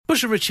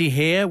Bush and Richie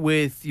here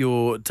with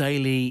your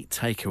daily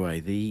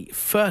takeaway. The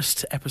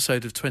first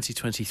episode of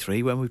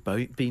 2023 when we've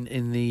both been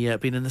in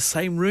the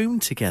same room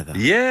together.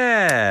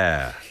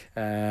 Yeah.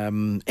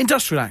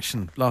 Industrial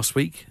action last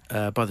week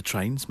by the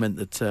trains meant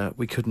that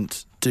we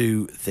couldn't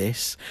do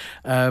this.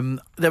 There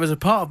was a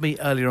part of me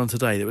earlier on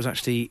today that was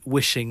actually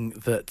wishing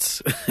that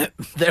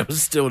there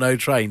was still no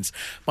trains.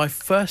 My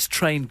first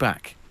train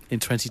back in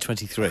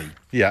 2023.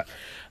 Yeah.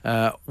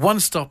 One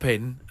stop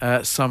in,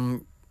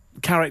 some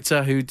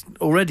character who'd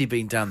already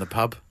been down the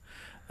pub.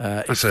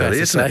 That's early,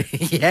 isn't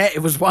it? Yeah, it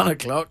was 1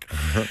 o'clock.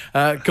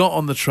 Got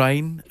on the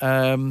train,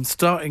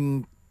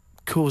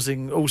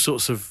 causing all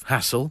sorts of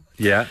hassle.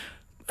 Yeah.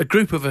 A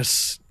group of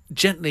us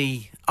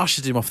gently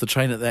ushered him off the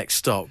train at the next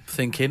stop,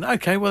 thinking,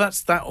 OK, well,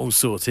 that's that all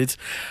sorted.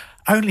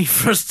 Only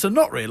for us to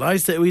not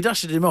realise that we'd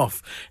ushered him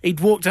off.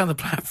 He'd walked down the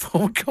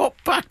platform,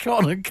 got back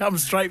on and come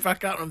straight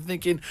back up. And I'm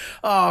thinking,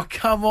 oh,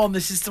 come on,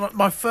 this is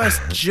my first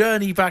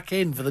journey back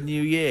in for the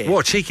new year.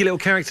 What a cheeky little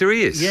character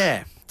he is.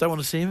 Yeah, don't want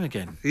to see him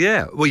again.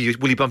 Yeah. Will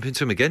you bump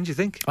into him again, do you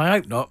think? I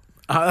hope not.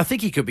 I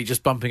think he could be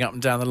just bumping up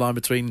and down the line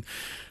between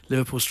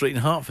Liverpool Street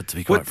and Hertford, to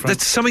be quite frank.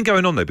 There's something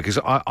going on, though, because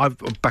I'm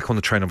back on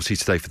the train, obviously,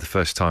 today for the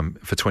first time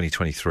for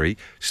 2023.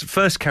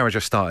 First carriage I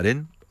started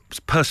in,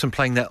 person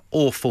playing their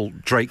awful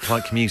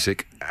Drake-like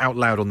music out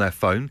loud on their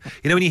phone.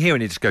 You know when you hear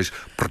it, it just goes...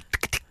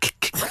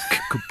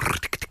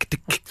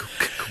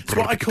 It's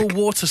what I call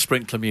water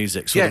sprinkler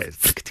music. Yeah.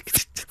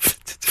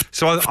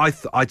 So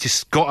I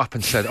just got up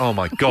and said, oh,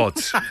 my God.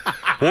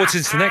 Walked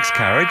into the next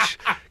carriage.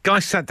 Guy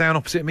sat down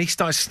opposite me,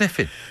 started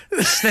sniffing.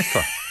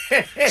 Sniffer.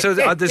 So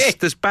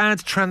there's bad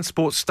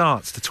transport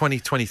starts to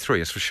 2023,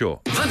 that's for sure.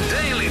 The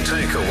Daily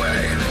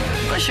Takeaway.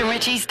 Bush and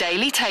Richie's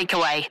Daily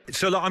Takeaway.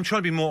 So look, I'm trying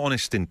to be more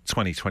honest in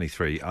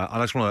 2023.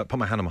 I just want to put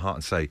my hand on my heart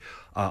and say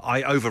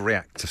I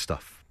overreact to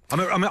stuff.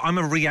 I'm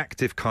a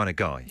reactive kind of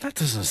guy. That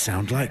doesn't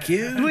sound like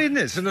you. Well, isn't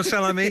it? Doesn't it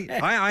sound like me?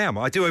 I am.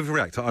 I do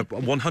overreact. I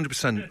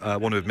 100%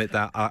 want to admit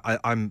that.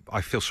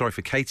 I feel sorry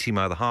for Katie,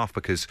 my other half,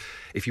 because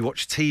if you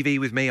watch TV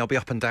with me, I'll be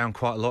up and down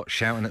quite a lot,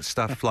 shouting at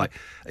stuff. Like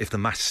if the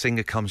Masked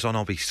Singer comes on,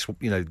 I'll be,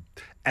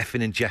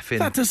 effing and jeffing.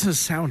 That doesn't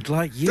sound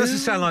like you. Doesn't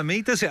sound like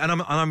me, does it? And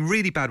I'm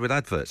really bad with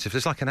adverts. If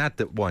there's like an ad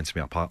that winds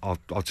me up,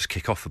 I'll just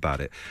kick off about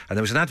it. And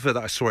there was an advert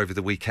that I saw over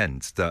the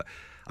weekend that...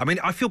 I mean,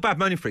 I feel bad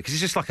moaning for it because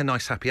it's just like a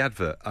nice, happy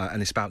advert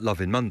and it's about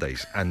loving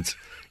Mondays. And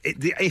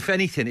if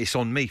anything, it's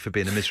on me for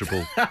being a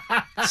miserable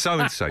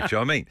so-and-so, do you know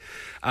what I mean?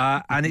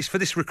 And it's for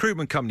this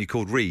recruitment company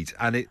called Reed.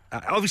 And it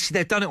obviously,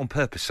 they've done it on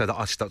purpose so that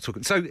I start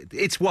talking. So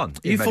it's one.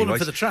 You've fallen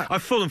for the trap.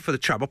 I've fallen for the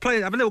trap.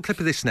 I'll have a little clip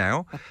of this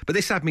now. But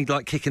this had me,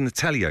 like, kicking the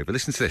telly over.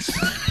 Listen to this.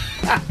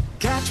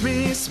 Catch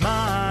me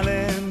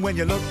smiling when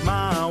you look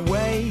my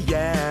way.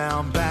 Yeah,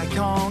 I'm back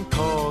on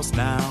course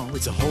now.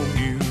 It's a whole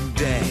new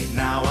day.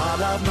 Now I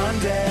love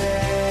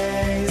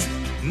Mondays.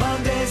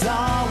 Mondays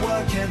are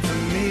working for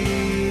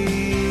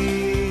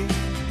me.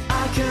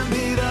 I can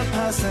be the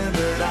person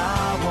that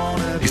I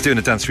want to be. He's doing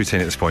a dance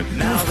routine at this point.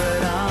 Now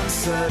that I'm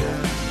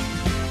certain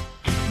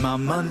my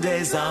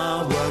Mondays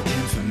are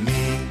working for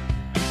me.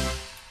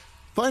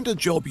 Find a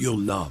job you'll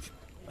love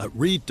at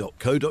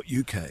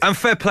reed.co.uk. And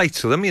fair play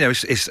to them,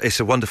 it's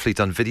a wonderfully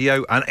done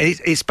video, and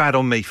it's bad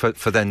on me for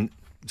then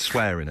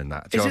swearing and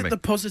that. Do you know what I mean? the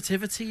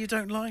positivity you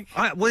don't like?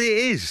 Well, it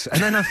is.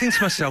 And then I think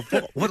to myself,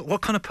 what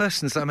kind of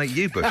person does that make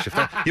you, Bush? If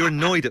you're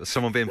annoyed at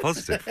someone being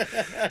positive.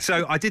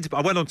 So I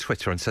went on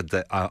Twitter and said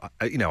that, I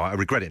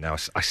regret it now.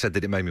 I said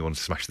that it made me want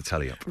to smash the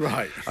telly up.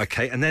 Right.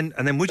 Okay, and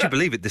then would you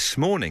believe it, this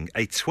morning,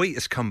 a tweet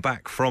has come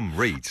back from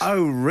Reed.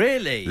 Oh,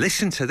 really?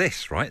 Listen to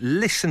this, right?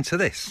 Listen to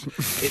this.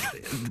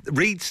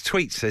 Reed's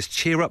tweet says,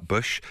 cheer up,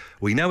 Bush.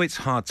 We know it's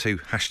hard to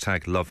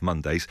 #love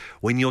Mondays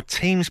when your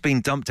team's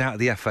been dumped out of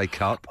the FA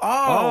Cup.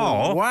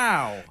 Oh,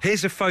 wow.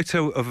 Here's a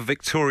photo of a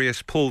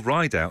victorious Paul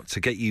Rideout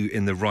to get you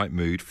in the right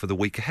mood for the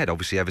week ahead.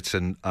 Obviously,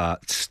 Everton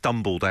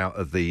stumbled out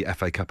of the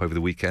FA Cup over the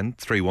weekend,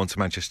 3-1 to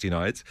Manchester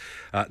United.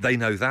 They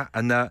know that,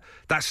 and that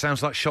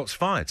sounds like shots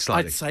fired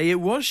slightly. I'd say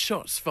it was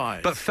shots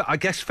fired. But I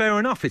guess fair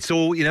enough. It's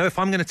all, if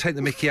I'm going to take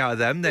the mickey out of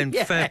them, then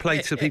fair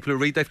play to the people who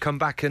read. They've come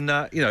back and,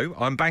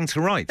 I'm banged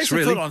to rights, it's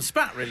really. a full-on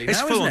spat, really, It's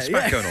now, full-on isn't it?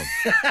 spat going on.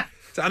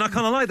 And I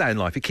kind of like that in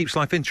life. It keeps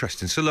life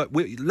interesting. So, look,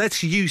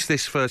 let's use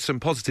this for some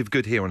positive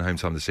good here on Home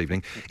Time this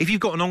evening. If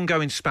you've got an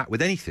ongoing spat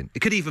with anything, it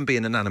could even be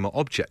an inanimate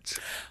object.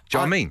 Do you know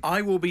what I mean?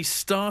 I will be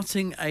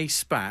starting a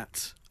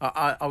spat.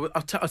 I'll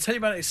tell you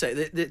about it in a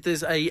sec.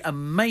 There's a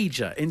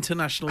major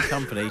international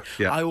company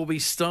Yeah. I will be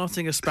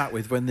starting a spat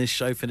with when this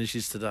show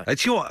finishes today. Do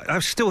you know what? I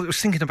was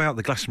thinking about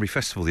the Glastonbury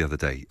Festival the other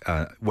day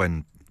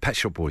when Pet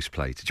Shop Boys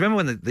played. Do you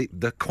remember when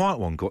the quiet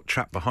one got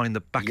trapped behind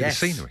the back of the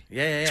scenery?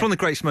 Yeah. It's one of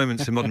the greatest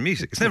moments in modern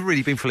music. It's never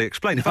really been fully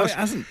explained. If it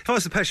hasn't. If I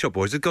was the Pet Shop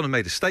Boys, they'd gone and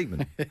made a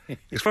statement.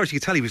 As far as you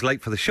could tell, he was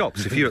late for the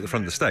shops if you were at the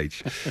front of the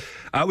stage.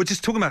 We're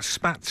just talking about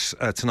spats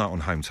tonight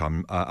on Home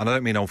Time, and I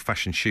don't mean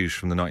old-fashioned shoes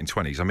from the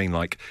 1920s. I mean,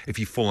 like, if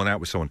you've fallen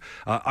out with someone.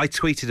 I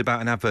tweeted about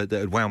an advert that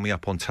had wound me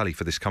up on telly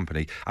for this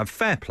company, and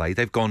fair play,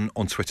 they've gone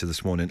on Twitter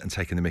this morning and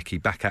taken the mickey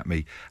back at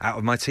me out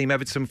of my team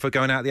Everton for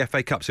going out of the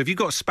FA Cup. So if you've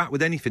got a spat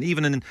with anything,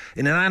 even in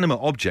an inanimate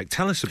object.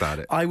 Tell us about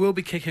it. I will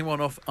be kicking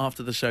one off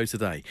after the show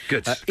today.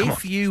 Good. Come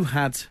If on. you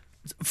had,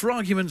 for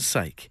argument's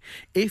sake,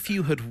 if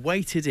you had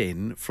waited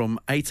in from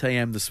 8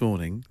 a.m. this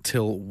morning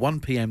till 1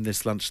 p.m.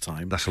 this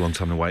lunchtime... That's a long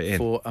time to wait in.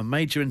 ...for a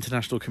major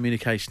international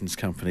communications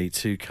company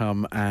to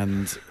come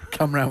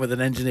round with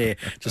an engineer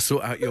to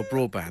sort out your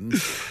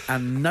broadband,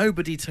 and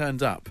nobody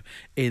turned up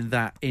in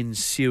that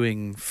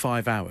ensuing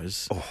 5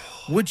 hours,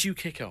 would you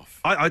kick off?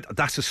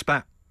 That's a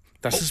spat.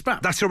 That's a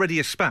spat. That's already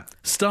a spat.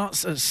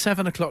 Starts at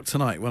 7 o'clock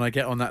tonight when I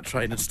get on that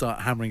train and start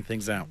hammering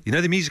things out. You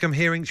know the music I'm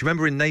hearing? Do you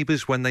remember in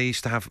Neighbours when they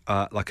used to have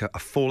like a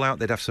fallout?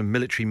 They'd have some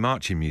military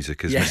marching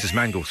music as Mrs.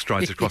 Mangle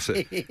strides across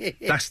it.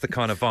 That's the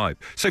kind of vibe.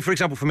 So, for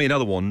example, for me,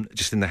 another one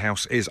just in the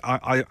house is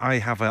I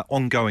have an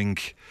ongoing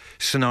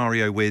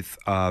scenario with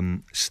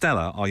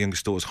Stella, our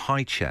youngest daughter's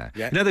high chair.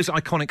 Yeah. You know those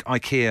iconic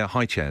IKEA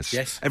high chairs?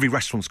 Yes. Every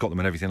restaurant's got them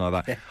and everything like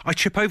that. Yeah. I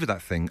trip over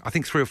that thing, I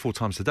think 3 or 4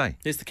 times a day.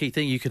 Here's the key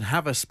thing. You can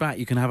have a spat.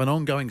 You can have an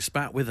ongoing spat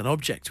with an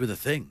object, with a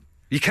thing.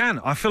 You can.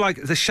 I feel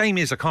like the shame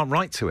is I can't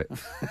write to it.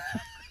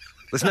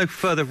 There's no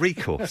further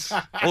recourse.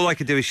 All I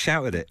can do is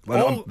shout at it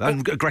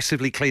and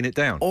aggressively clean it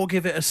down. Or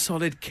give it a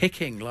solid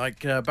kicking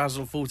like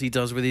Basil Fawlty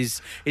does with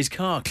his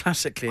car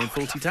classically in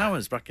Fawlty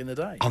Towers back in the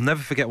day. I'll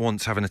never forget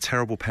once having a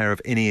terrible pair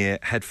of in-ear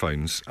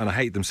headphones, and I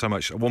hate them so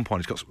much. At one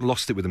point, I got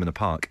lost it with them in a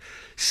park,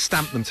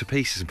 stamped them to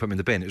pieces and put them in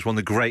the bin. It was one of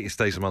the greatest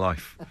days of my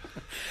life.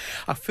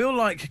 I feel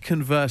like,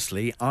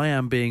 conversely, I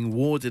am being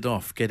warded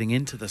off getting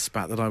into the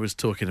spat that I was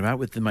talking about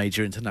with the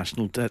major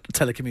international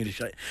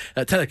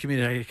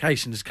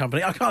telecommunications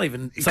company. I can't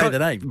even say the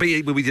name. But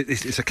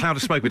it's a cloud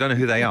of smoke. We don't know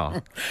who they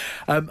are.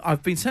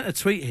 I've been sent a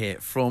tweet here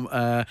from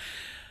a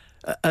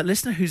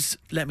listener who's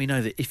let me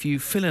know that if you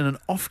fill in an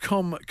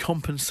Ofcom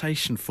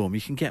compensation form,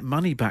 you can get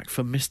money back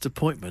for missed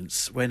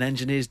appointments when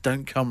engineers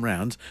don't come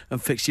round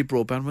and fix your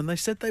broadband when they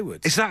said they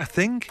would. Is that a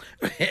thing?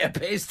 It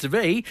appears to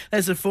be.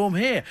 There's a form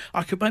here.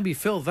 I could maybe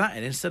fill that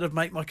in instead of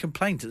make my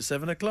complaint at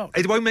 7 o'clock.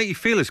 It won't make you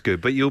feel as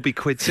good, but you'll be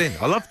quids in.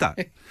 I love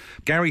that.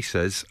 Gary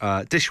says,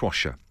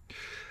 dishwasher.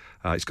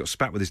 He's got a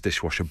spat with his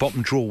dishwasher.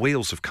 Bottom drawer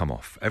wheels have come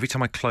off. Every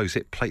time I close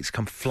it, plates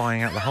come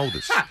flying out the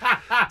holders.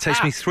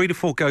 Takes me 3 to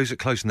 4 goes at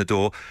closing the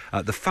door.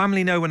 The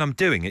family know when I'm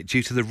doing it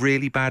due to the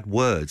really bad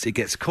words it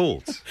gets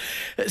called.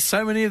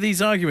 So many of these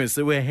arguments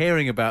that we're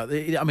hearing about.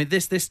 I mean,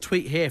 this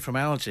tweet here from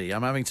Algie,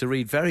 I'm having to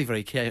read very,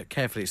 very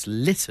carefully. It's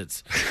littered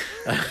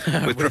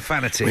with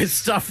profanity. With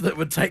stuff that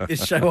would take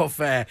this show off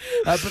air.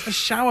 But the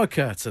shower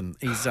curtain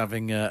he's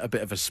having a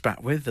bit of a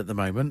spat with at the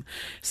moment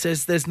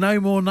says there's no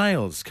more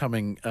nails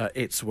coming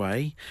its way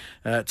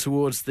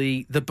towards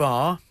the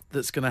bar.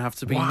 That's going to have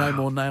to be no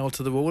more nail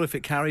to the wall if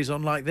it carries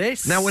on like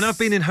this. Now, when I've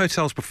been in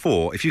hotels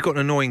before, if you've got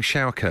an annoying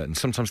shower curtain,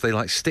 sometimes they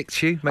like stick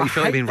to you, make you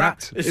feel like being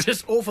wrapped. It's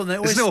just awful. And it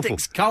always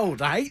sticks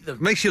cold. I hate them.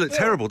 Makes you look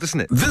terrible, doesn't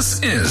it?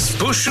 This is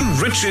Bush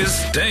and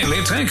Rich's Daily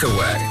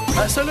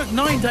Takeaway. So look,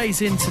 9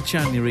 days into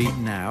January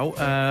now.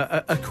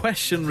 A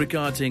question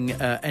regarding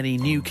any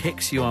new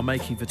kicks you are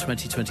making for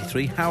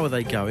 2023. How are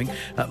they going?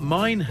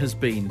 Mine has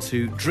been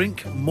to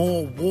drink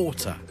more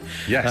water.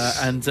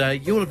 Yes. And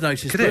you'll have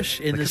noticed, Bush,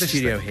 in the Look at this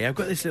studio thing. here, I've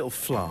got this little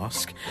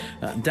flask.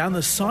 Down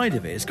the side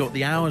of it, it's got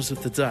the hours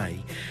of the day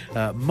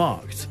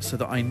marked so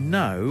that I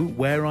know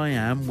where I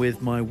am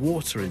with my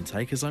water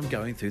intake as I'm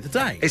going through the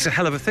day. It's a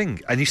hell of a thing.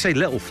 And you say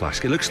little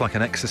flask, it looks like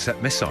an Exocet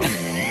missile.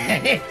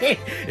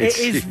 It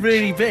is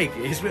really big.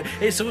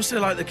 It's also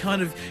like the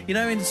kind of, you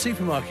know, in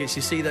supermarkets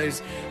you see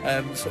those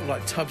sort of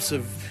like tubs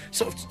of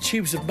sort of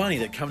tubes of money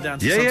that come down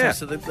to sometimes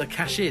to the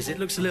cashiers. It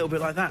looks a little bit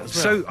like that as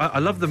well. So I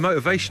love the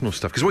motivational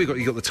stuff because what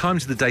you've got the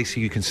times of the day so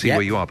you can see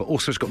where you are, but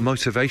also it's got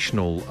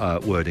motivational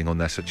wording on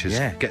there such as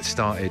get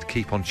started,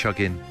 keep on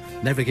chugging.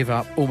 Never give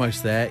up,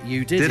 almost there.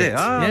 You did it. Oh,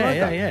 I like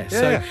that. Yeah.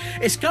 So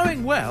it's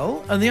going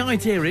well, and the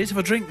idea is if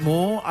I drink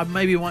more, I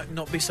maybe might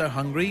not be so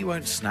hungry,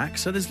 won't snack.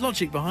 So there's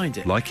logic behind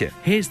it. Like it.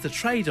 Here's the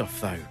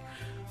trade-off, though.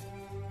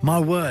 My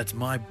word,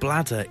 my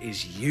bladder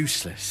is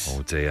useless.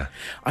 Oh, dear.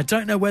 I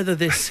don't know whether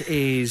this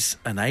is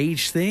an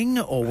age thing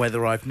or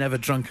whether I've never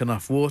drunk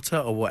enough water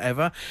or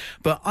whatever,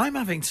 but I'm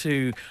having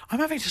to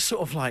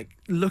sort of like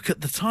look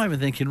at the time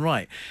and thinking,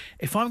 right,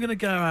 if I'm going to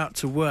go out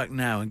to work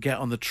now and get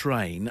on the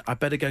train, I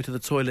better go to the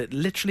toilet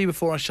literally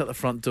before I shut the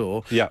front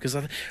door. Yeah. Because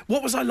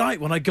what was I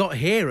like when I got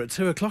here at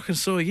 2 o'clock and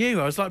saw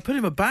you? I was like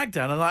putting my bag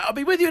down and like, I'll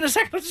be with you in a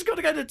second. I've just got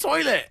to go to the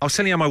toilet. I was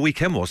telling you how my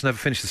weekend was. Never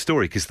finished the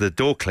story because the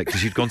door clicked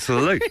because you'd gone to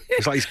the loo.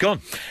 It's like he's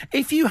gone.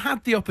 If you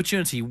had the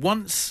opportunity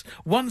once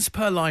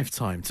per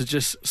lifetime to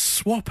just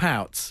swap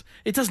out,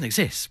 it doesn't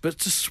exist, but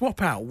to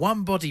swap out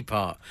one body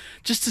part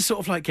just to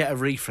sort of like get a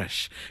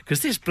refresh,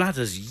 because this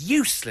bladder's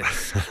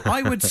useless.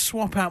 I would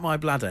swap out my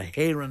bladder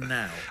here and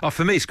now. Oh,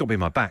 for me, it's got to be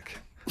my back.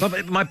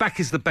 My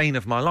back is the bane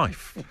of my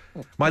life.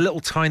 My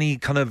little tiny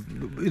kind of,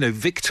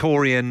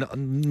 Victorian,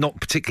 not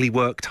particularly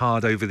worked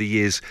hard over the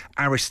years,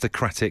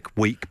 aristocratic,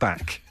 weak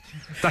back.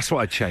 That's what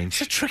I'd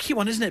change. It's a tricky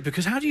one, isn't it?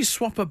 Because how do you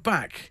swap a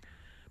back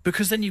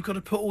Because then you've got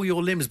to put all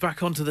your limbs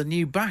back onto the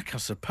new back, I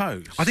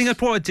suppose. I think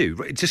what I'd do,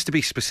 just to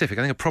be specific,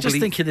 I think I'd probably...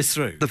 Just thinking this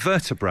through. The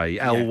vertebrae,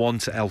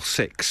 L1 to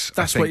L6.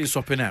 That's what you're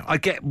swapping out. I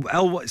get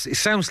L1... It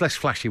sounds less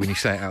flashy when you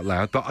say it out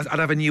loud, but I'd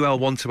have a new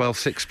L1 to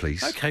L6,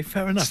 please. OK,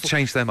 fair enough. Just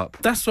change them up.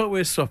 That's what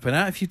we're swapping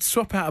out. If you'd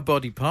swap out a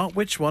body part,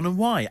 which one and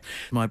why?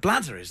 My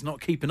bladder is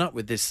not keeping up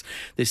with this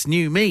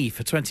new me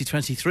for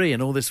 2023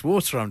 and all this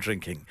water I'm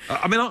drinking.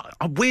 I mean,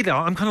 weirdly,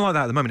 I'm kind of like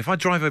that at the moment. If I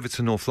drive over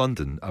to North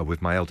London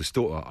with my eldest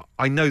daughter,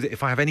 I know that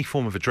if I have any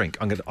form of a drink,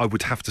 I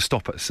would have to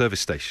stop at a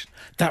service station.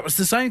 That was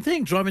the same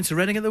thing, driving to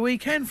Reading at the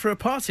weekend for a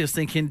party. I was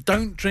thinking,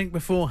 don't drink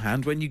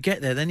beforehand. When you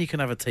get there, then you can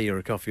have a tea or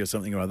a coffee or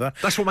something or other.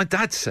 That's what my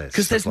dad says.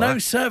 Because there's stuff like no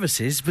that.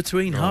 services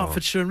between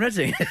Hertfordshire and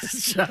Reading.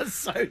 It's just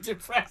so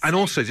depressing. And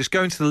also, just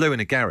going to the loo in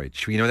a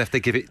garage, you know, if they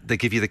give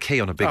you the key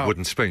on a big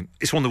wooden spoon.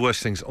 It's one of the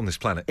worst things on this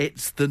planet.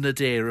 It's the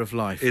nadir of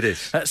life. It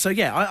is. So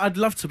yeah, I'd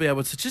love to be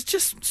able to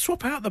just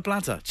swap out the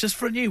bladder, just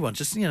for a new one.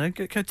 Just, you know,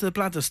 go to the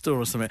bladder store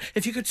or something.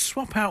 If you could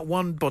swap out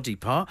one body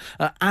part,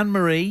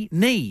 Anne-Marie,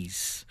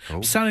 knees.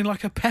 Sounding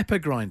like a pepper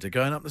grinder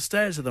going up the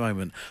stairs at the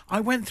moment. I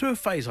went through a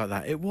phase like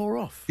that. It wore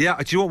off. Yeah,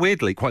 do you know what,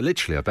 weirdly, quite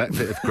literally, I bet, a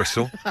bit of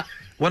gristle.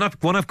 When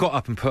I've got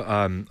up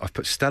and I've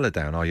put Stella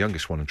down, our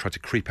youngest one, and tried to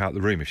creep out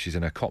the room if she's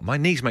in her cot, my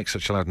knees make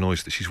such a loud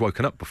noise that she's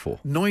woken up before.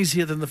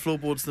 Noisier than the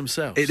floorboards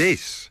themselves. It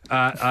is.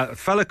 A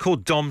fella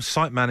called Dom,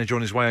 site manager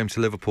on his way home to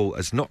Liverpool,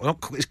 has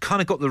it's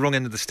kind of got the wrong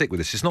end of the stick with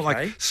this. It's not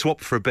like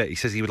swap for a bit. He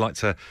says he would like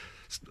to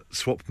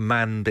swap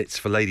man bits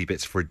for lady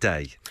bits for a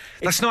day.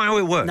 That's not how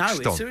it works, No,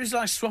 Dom. it's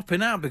like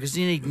swapping out because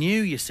you need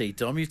new, you see,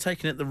 Dom. You're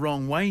taking it the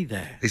wrong way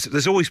there.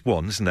 There's always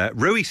one, isn't there?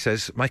 Rui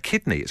says, my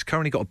kidney, it's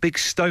currently got a big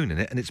stone in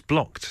it and it's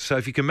blocked. So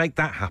if you can make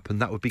that happen,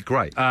 that would be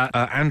great.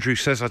 Andrew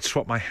says, I'd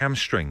swap my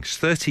hamstrings.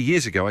 30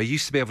 years ago, I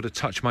used to be able to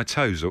touch my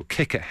toes or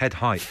kick at head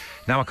height.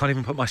 Now I can't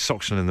even put my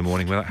socks on in the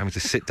morning without having to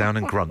sit down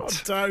and grunt.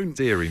 Oh, don't.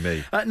 Dearie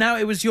me. Now,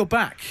 it was your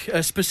back,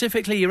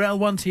 specifically your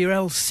L1 to your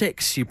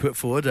L6 you put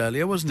forward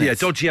earlier, wasn't it? Yeah,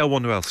 dodgy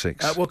L1 to L6.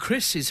 Well,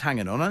 Chris is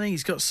hanging on. I think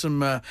he's got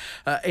some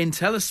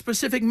intel. A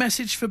specific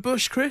message for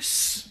Bush,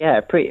 Chris? Yeah,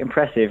 pretty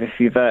impressive. If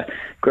you've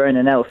grown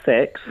an L6,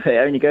 it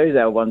only goes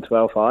L1 to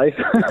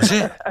L5. Is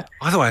it?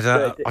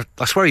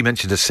 I swear he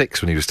mentioned a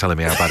 6 when he was telling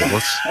me how bad it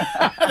was.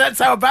 That's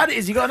how bad it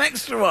is. You got an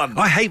extra one.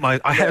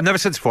 I've never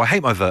said this before, I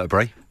hate my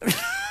vertebrae.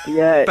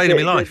 Yeah, Bane of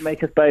my life. Did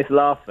make us both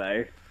laugh,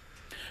 though.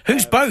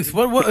 Who's both?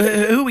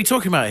 Who are we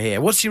talking about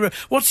here? What's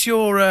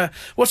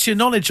your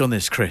knowledge on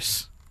this,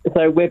 Chris?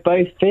 So we're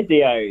both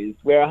physios.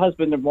 We're a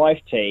husband and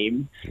wife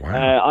team.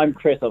 Wow. I'm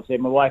Chris, obviously.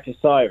 My wife is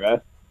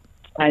Syra.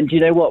 And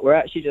you know what? We're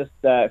actually just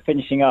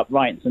finishing up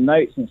writing some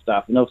notes and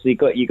stuff. And obviously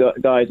you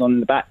got guys on in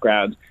the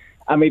background.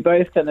 And we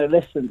both kind of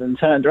listened and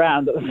turned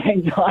around at the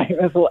same time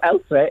and thought,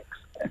 L6.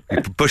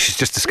 Bush has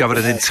just discovered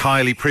an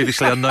entirely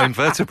previously unknown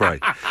vertebrae.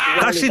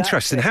 That's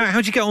interesting.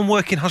 How do you get on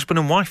working husband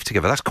and wife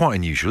together? That's quite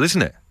unusual,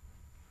 isn't it?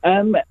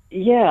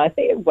 Yeah, I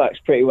think it works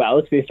pretty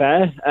well, to be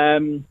fair.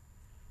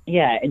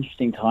 Yeah,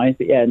 interesting times,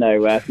 but yeah, no,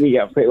 we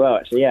get on pretty well,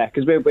 actually, yeah,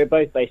 because we're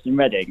both based in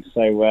Reading,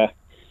 so...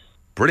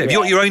 Brilliant. Have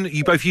you got your own...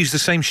 You both use the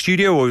same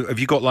studio, or have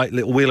you got, like,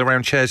 little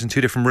wheel-around chairs in 2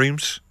 different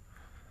rooms?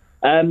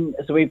 So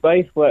we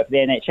both work for the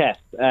NHS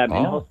in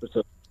a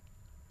hospital.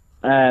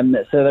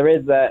 So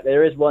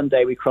there is one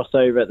day we cross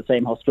over at the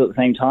same hospital at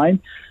the same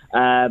time,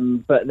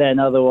 but then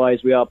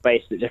otherwise we are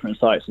based at different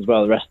sites as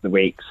well the rest of the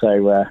week,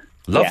 so...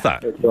 Love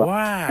that.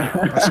 Wow.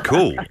 That's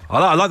cool.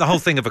 I like the whole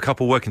thing of a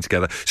couple working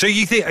together. So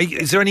you think,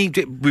 is there any...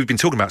 We've been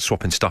talking about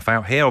swapping stuff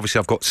out here. Obviously,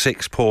 I've got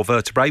 6 poor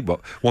vertebrae, but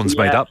one's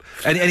made up.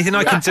 Anything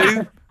I can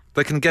do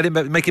that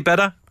can make it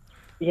better?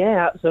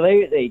 Yeah,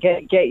 absolutely.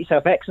 Get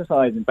yourself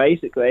exercising,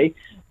 basically.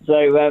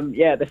 So,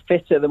 the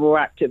fitter, the more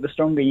active, the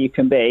stronger you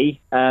can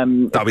be.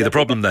 That'll be the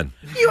problem then.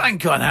 You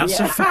ain't gone out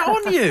some fat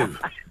on you.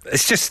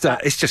 It's just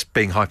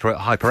being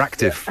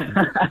hyperactive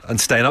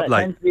and staying up That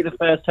late. tends to be the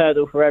first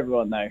hurdle for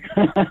everyone, though.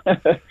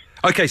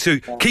 Okay, so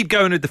keep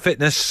going with the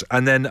fitness,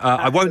 and then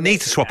I won't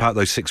need to swap out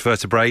those 6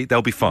 vertebrae.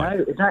 They'll be fine.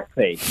 No,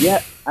 exactly.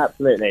 Yeah,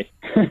 absolutely.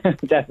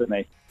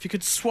 Definitely. If you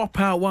could swap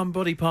out one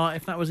body part,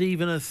 if that was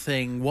even a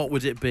thing, what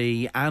would it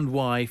be and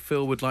why?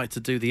 Phil would like to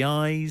do the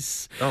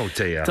eyes. Oh,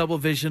 dear. Double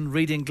vision,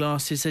 reading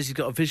glasses, says he's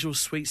got a visual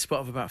sweet spot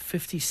of about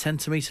 50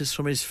 centimetres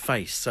from his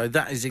face. So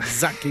that is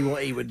exactly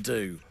what he would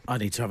do. I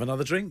need to have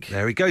another drink.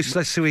 There he goes.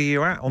 Let's see where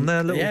you're at on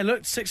there. Yeah,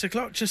 look, 6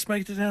 o'clock, just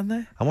made it down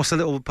there. And what's the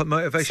little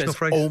motivational Says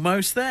phrase?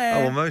 almost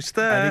there. Almost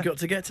there. Only got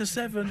to get to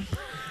 7.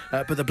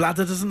 But the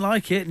bladder doesn't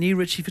like it. New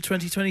Richie for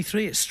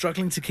 2023. It's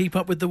struggling to keep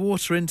up with the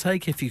water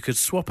intake. If you could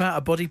swap out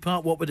a body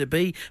part, what would it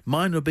be?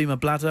 Mine would be my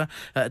bladder.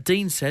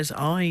 Dean says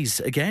eyes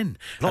again.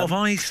 A lot of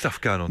eye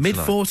stuff going on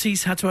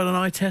Mid-40s, had to have an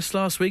eye test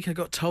last week. I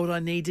got told I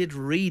needed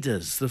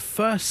readers. The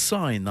first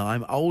sign that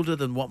I'm older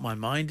than what my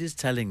mind is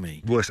telling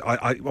me. Worse,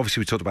 I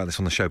obviously we talked about this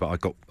on the show, but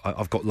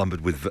I've got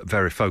lumbered with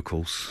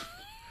varifocals,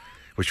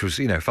 which was,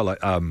 felt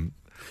like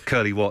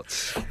Curly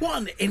Watts.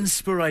 What an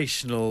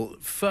inspirational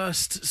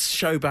first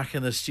show back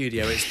in the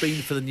studio it's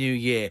been for the new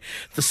year.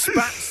 The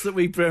spats that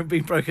we've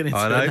been broken into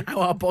and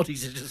how our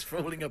bodies are just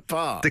falling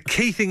apart. The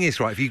key thing is,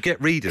 right, if you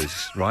get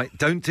readers, right,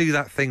 don't do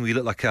that thing where you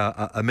look like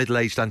a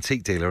middle-aged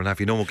antique dealer and have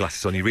your normal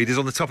glasses on, your readers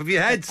on the top of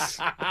your heads.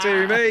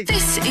 Dear me.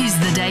 This is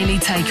the Daily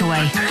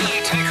Takeaway.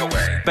 Daily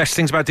Takeaway. Best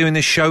things about doing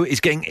this show is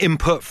getting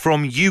input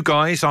from you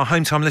guys, our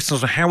home time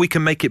listeners, on how we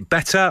can make it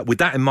better. With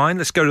that in mind,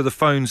 let's go to the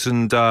phones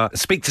and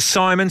speak to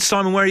Simon.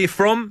 Simon, where are you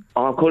from?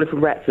 I'm calling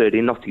from Retford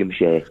in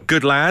Nottinghamshire.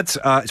 Good lad.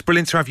 It's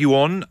brilliant to have you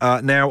on.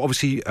 Now,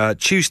 obviously,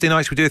 Tuesday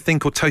nights we do a thing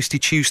called Toasty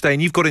Tuesday,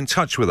 and you've got in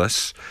touch with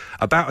us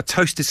about a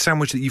toasted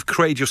sandwich that you've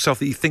created yourself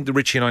that you think that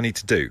Richie and I need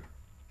to do.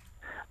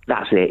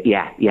 That's it,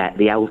 yeah,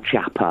 the El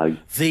Chapo.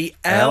 The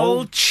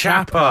El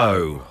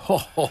Chapo.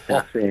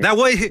 That's it. Now,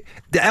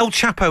 the El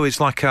Chapo is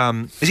like,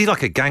 is he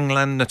like a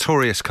gangland,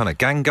 notorious kind of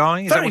gang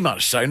guy? Very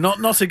much so.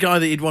 Not a guy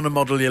that you'd want to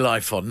model your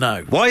life on,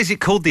 no. Why is it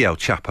called the El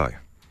Chapo?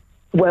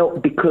 Well,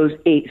 because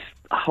it's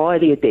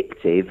highly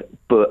addictive,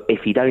 but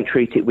if you don't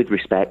treat it with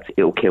respect,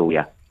 it'll kill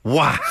you.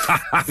 Wow,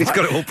 he's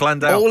got it all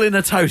planned out. All in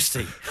a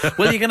toasty.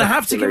 Well, you're going to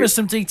have to give us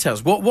some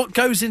details. What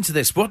goes into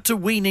this? What do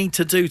we need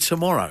to do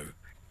tomorrow?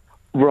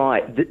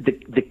 Right,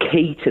 the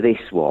key to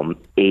this one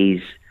is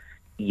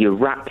you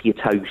wrap your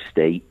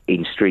toasty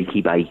in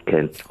streaky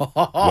bacon.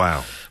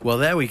 Wow. Well,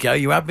 there we go.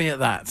 You had me at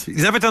that.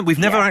 We've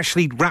never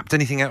actually wrapped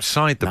anything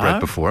outside the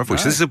bread before, have we?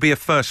 So this will be a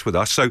first with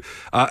us. So,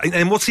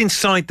 and what's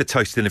inside the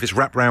toasty then if it's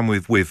wrapped around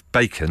with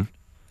bacon?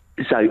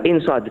 So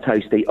inside the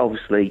toasty,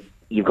 obviously,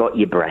 you've got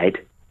your bread,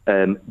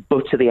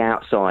 butter the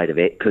outside of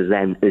it, because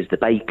then as the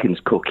bacon's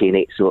cooking,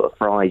 it sort of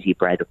fries your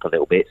bread up a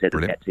little bit so it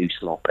doesn't get too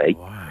sloppy.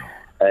 Wow.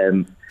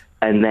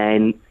 And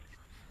then,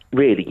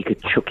 really, you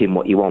could chuck in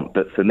what you want.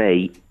 But for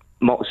me,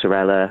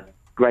 mozzarella,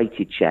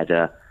 grated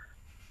cheddar,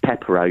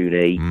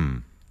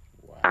 pepperoni,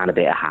 and a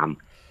bit of ham.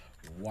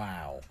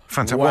 Wow.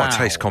 Fantastic. What a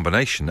taste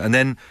combination. And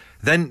then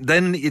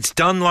it's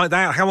done like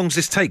that. How long does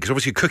this take? Because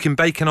obviously you're cooking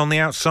bacon on the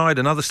outside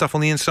and other stuff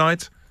on the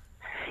inside.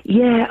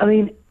 Yeah, I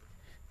mean,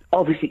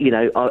 obviously,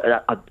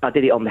 I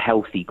did it on the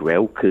healthy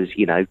grill because,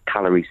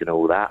 calories and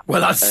all that.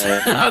 Well,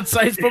 I'd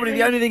say it's probably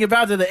the only thing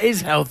about it that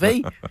is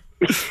healthy.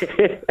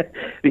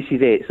 This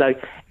is it. So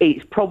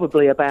it's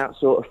probably about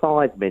sort of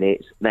 5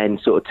 minutes, then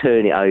sort of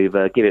turn it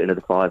over, give it another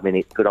 5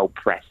 minutes, good old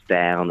press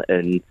down,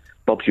 and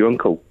Bob's your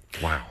uncle.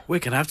 Wow. We're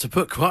going to have to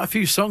put quite a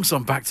few songs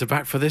on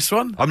back-to-back for this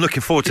one. I'm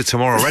looking forward to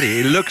tomorrow already.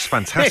 It looks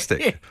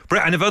fantastic.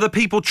 Brett, and have other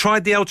people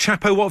tried the El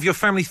Chapo? What have your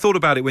family thought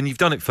about it when you've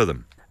done it for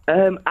them?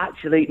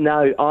 Actually,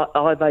 no.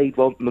 I made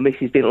one. My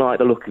missus didn't like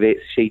the look of it.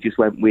 She just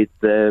went with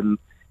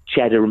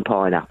cheddar and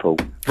pineapple.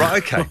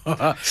 Right,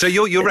 okay. So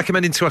you're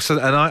recommending to us an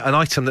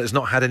item that has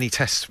not had any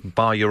tests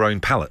by your own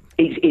palate?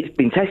 It's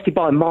been tested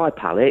by my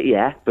palate,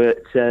 yeah,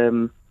 but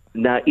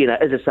no,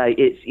 as I say,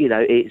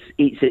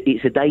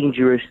 it's a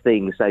dangerous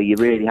thing, so you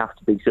really have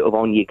to be sort of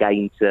on your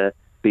game to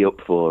be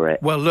up for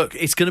it. Well, look,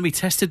 it's going to be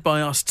tested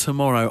by us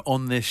tomorrow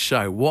on this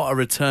show. What a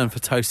return for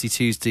Toasty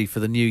Tuesday for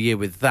the new year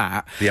with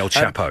that. The El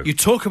Chapo. You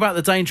talk about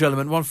the danger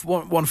element.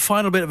 One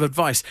final bit of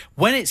advice.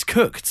 When it's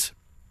cooked,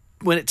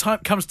 when it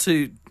comes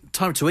to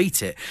time to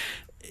eat it,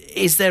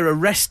 is there a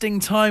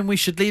resting time we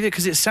should leave it?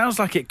 Because it sounds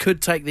like it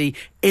could take the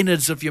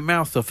innards of your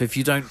mouth off if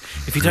you don't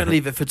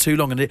leave it for too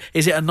long. And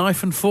is it a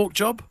knife and fork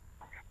job?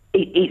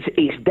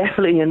 It's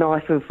definitely a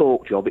knife and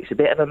fork job. It's a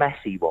bit of a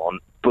messy one,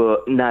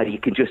 but no, you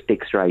can just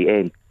dig straight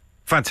in.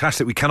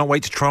 Fantastic. We cannot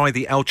wait to try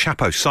the El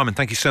Chapo. Simon,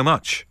 thank you so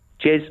much.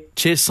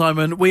 Cheers,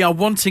 Simon. We are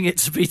wanting it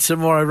to be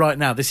tomorrow right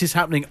now. This is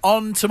happening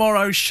on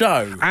tomorrow's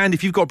show. And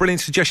if you've got a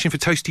brilliant suggestion for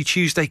Toasty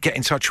Tuesday, get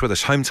in touch with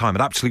us. Hometime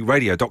at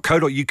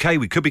absoluteradio.co.uk.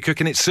 We could be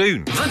cooking it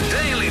soon. The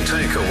Daily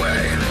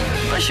Takeaway.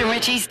 Bush and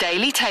Richie's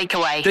Daily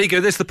Takeaway. There you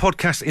go. There's the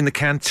podcast in the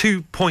can.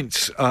 2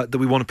 points that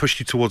we want to push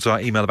you towards our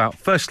email about.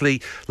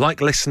 Firstly, like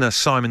listener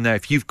Simon there,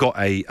 if you've got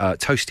a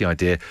toasty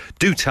idea,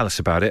 do tell us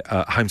about it.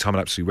 Hometime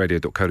at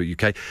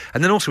absoluteradio.co.uk.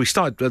 And then also we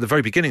started at the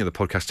very beginning of the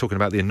podcast talking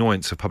about the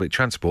annoyance of public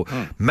transport.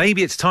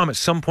 Maybe it's time at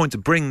some point to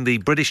bring the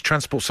British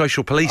Transport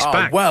Social Police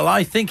back. Well,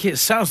 I think it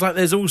sounds like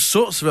there's all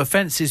sorts of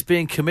offences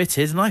being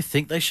committed, and I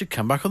think they should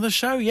come back on the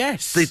show,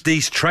 yes.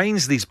 These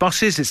trains, these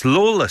buses, it's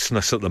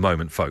lawlessness at the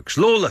moment, folks.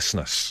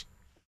 Lawlessness.